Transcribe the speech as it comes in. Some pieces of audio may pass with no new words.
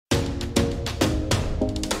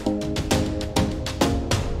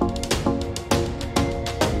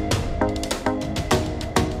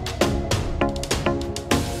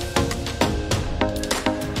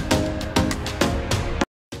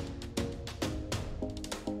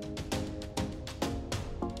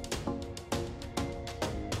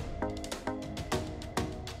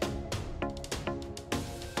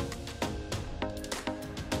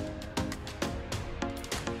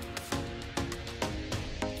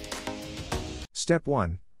Step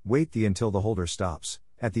 1. Wait until the holder stops,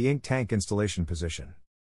 at the ink tank installation position.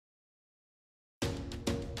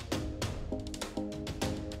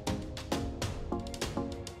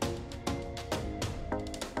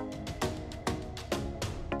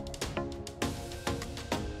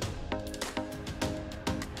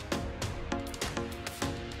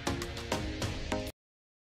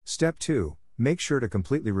 Step 2. Make sure to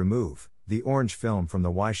completely remove the orange film from the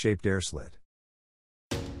Y-shapedair slit.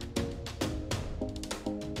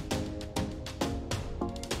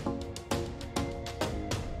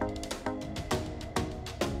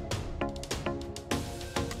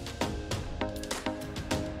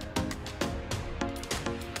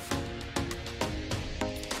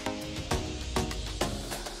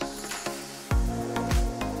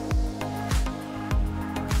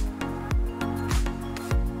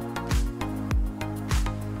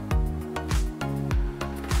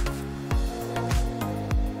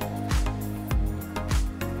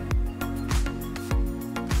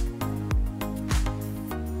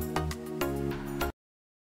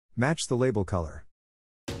 Match the label color.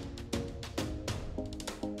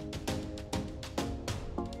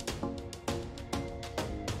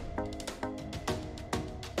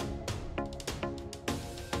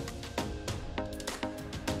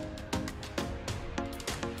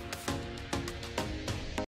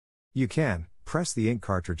 You can press the ink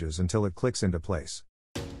cartridges until it clicks into place.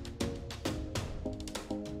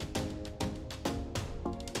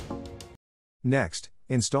 Next,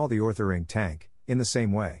 install the Ortho ink tank in the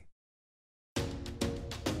same way.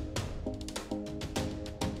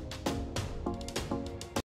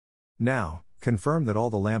 Now, confirm that all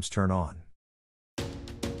the lamps turn on.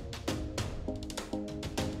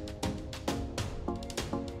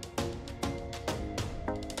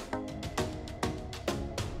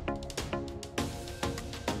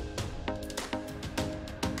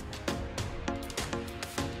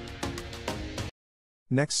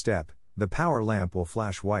 Next step, the power lamp will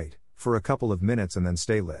flash white for a couple of minutes and then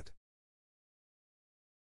stay lit.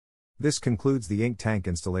 This concludes the ink tank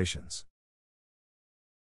installations.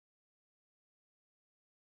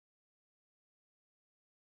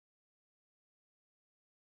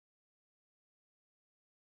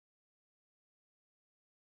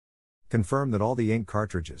 Confirm that all the ink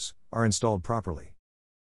cartridges are installed properly.